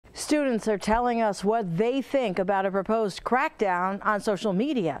Students are telling us what they think about a proposed crackdown on social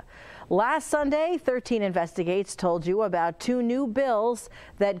media. Last Sunday, 13 Investigates told you about 2 new bills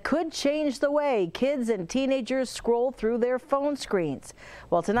that could change the way kids and teenagers scroll through their phone screens.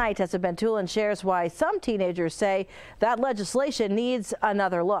 Well, tonight, Tessa Bentulan shares why some teenagers say that legislation needs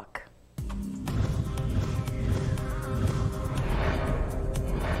another look.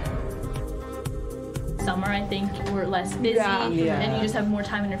 Summer, I think, we're less busy and you just have more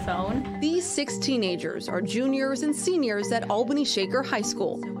time on your phone. These 6 teenagers are juniors and seniors at Albany Shaker High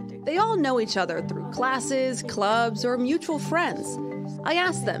School. They all know each other through classes, clubs, or mutual friends. I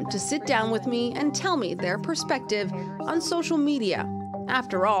asked them to sit down with me and tell me their perspective on social media.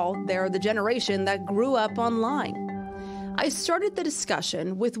 After all, they're the generation that grew up online. I started the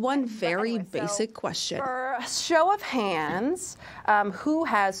discussion with one very basic question. For a show of hands, who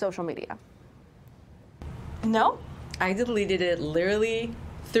has social media? No? I deleted it literally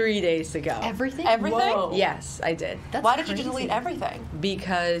 3 days ago. Everything? Everything? Whoa. Yes, I did. Why did you delete everything?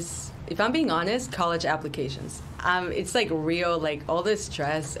 Because, if I'm being honest, college applications. It's like real, like all the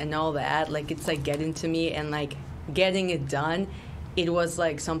stress and all that, like it's like getting to me and like getting it done. It was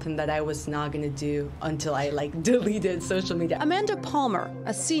like something that I was not gonna do until I like deleted social media. Amanda Palmer,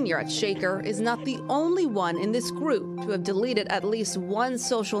 a senior at Shaker, is not the only one in this group to have deleted at least one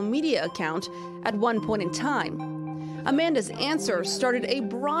social media account at one point in time. Amanda's answer started a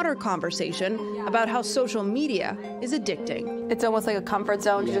broader conversation about how social media is addicting. It's almost like a comfort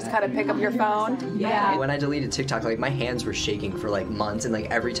zone to just kind of pick up your phone. Yeah. When I deleted TikTok, like my hands were shaking for like months, and like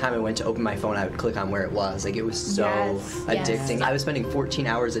every time I went to open my phone, I would click on where it was. Like it was so addicting. Yes. I was spending 14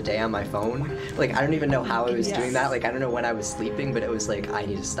 hours a day on my phone. Like I don't even know how I was doing that. Like I don't know when I was sleeping, but it was like I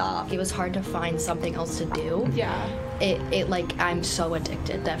need to stop. It was hard to find something else to do. Yeah. It like I'm so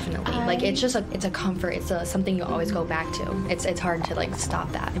addicted, definitely. Like it's just it's a comfort. It's something you always go back to. It's hard to like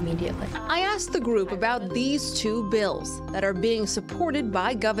stop that immediately. I asked the group about these 2 bills that are being supported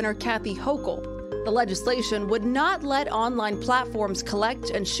by Governor Kathy Hochul. The legislation would not let online platforms collect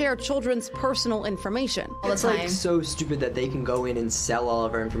and share children's personal information. It's like so stupid that they can go in and sell all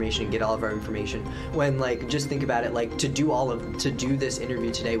of our information and get all of our information. When like just think about it, like to do this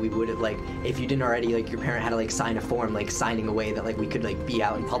interview today, we would have like if you didn't already, like your parent had to like sign a form like signing away that like we could like be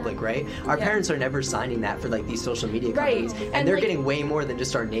out in public, right? Our parents are never signing that for like these social media companies, and they're like, getting way more than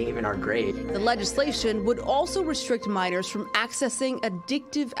just our name and our grade. The legislation would also restrict minors from accessing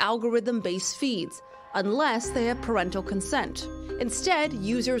addictive algorithm-based feeds unless they have parental consent. Instead,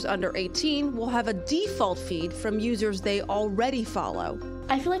 users under 18 will have a default feed from users they already follow.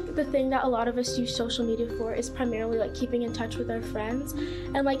 I feel like the thing that a lot of us use social media for is primarily like keeping in touch with our friends.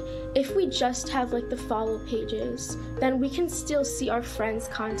 And like if we just have like the follow pages, then we can still see our friends'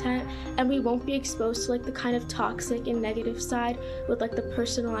 content and we won't be exposed to like the kind of toxic and negative side with like the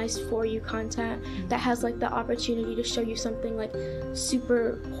personalized for you content that has like the opportunity to show you something like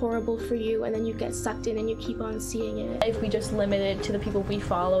super horrible for you, and then you get sucked in and you keep on seeing it. If we just limit it to the people we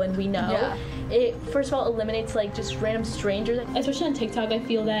follow and we know, it first of all eliminates like just random strangers. Especially on TikTok, I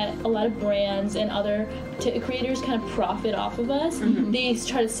feel that a lot of brands and other creators kind of profit off of us. They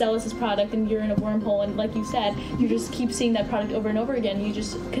try to sell us this product and you're in a wormhole, and like you said, you just keep seeing that product over and over again. You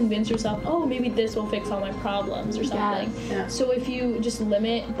just convince yourself, oh, maybe this will fix all my problems or something. So if you just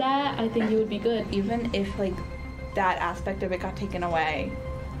limit that, I think it would be good. Even if like that aspect of it got taken away,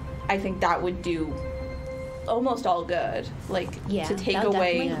 I think that would do almost all good. Like to take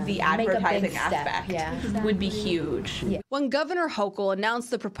away the advertising aspect would be huge. When Governor Hochul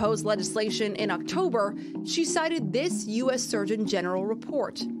announced the proposed legislation in October, she cited this U.S. Surgeon General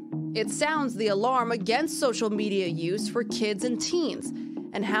report. It sounds the alarm against social media use for kids and teens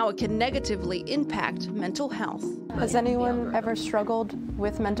and how it can negatively impact mental health. Has anyone ever struggled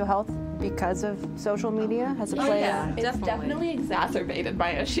with mental health because of social media? Has it played? It's definitely exacerbated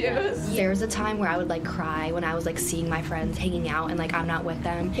my issues. There was a time where I would like cry when I was like seeing my friends hanging out and like I'm not with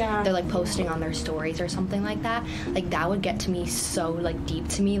them. They're like posting on their stories or something like that. Like that would get to me so like deep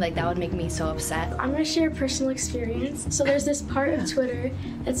to me. Like that would make me so upset. I'm gonna share a personal experience. So there's this part of Twitter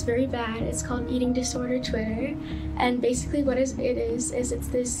that's very bad. It's called Eating Disorder Twitter. And basically what it is it's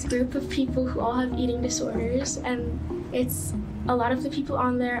this group of people who all have eating disorders, and it's a lot of the people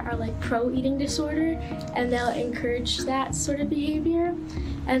on there are like pro eating disorder and they'll encourage that sort of behavior.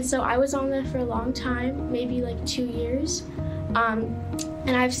 And so I was on there for a long time, maybe like 2 years,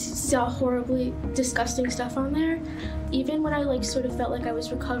 and I've saw horribly disgusting stuff on there. Even when I like sort of felt like I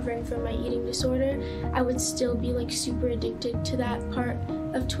was recovering from my eating disorder, I would still be like super addicted to that part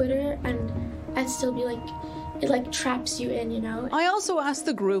of Twitter, and I'd still be like it like traps you in, you know? I also asked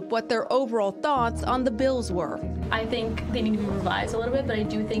the group what their overall thoughts on the bills were. I think they need to be revised a little bit, but I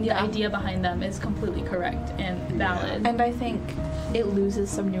do think the idea behind them is completely correct and valid. And I think it loses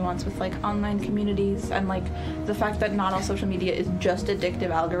some nuance with like online communities and like the fact that not all social media is just addictive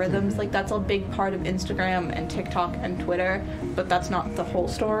algorithms. Like that's a big part of Instagram and TikTok and Twitter, but that's not the whole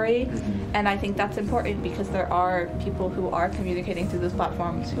story. And I think that's important because there are people who are communicating through those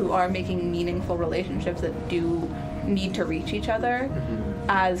platforms who are making meaningful relationships that do need to reach each other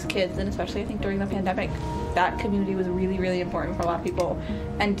as kids, and especially I think during the pandemic that community was really, really important for a lot of people,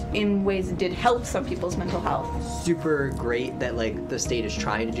 and in ways it did help some people's mental health. Super great that like the state is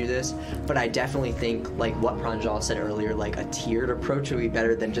trying to do this, but I definitely think like what Pranjal said earlier, like a tiered approach would be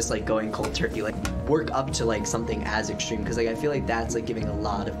better than just like going cold turkey. Like work up to like something as extreme, because like I feel like that's like giving a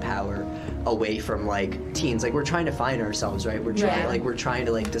lot of power away from like teens. Like we're trying to find ourselves, right? We're trying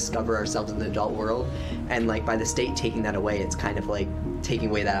to like discover ourselves in the adult world, and like by the state taking that away, it's kind of like taking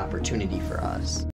away that opportunity for us.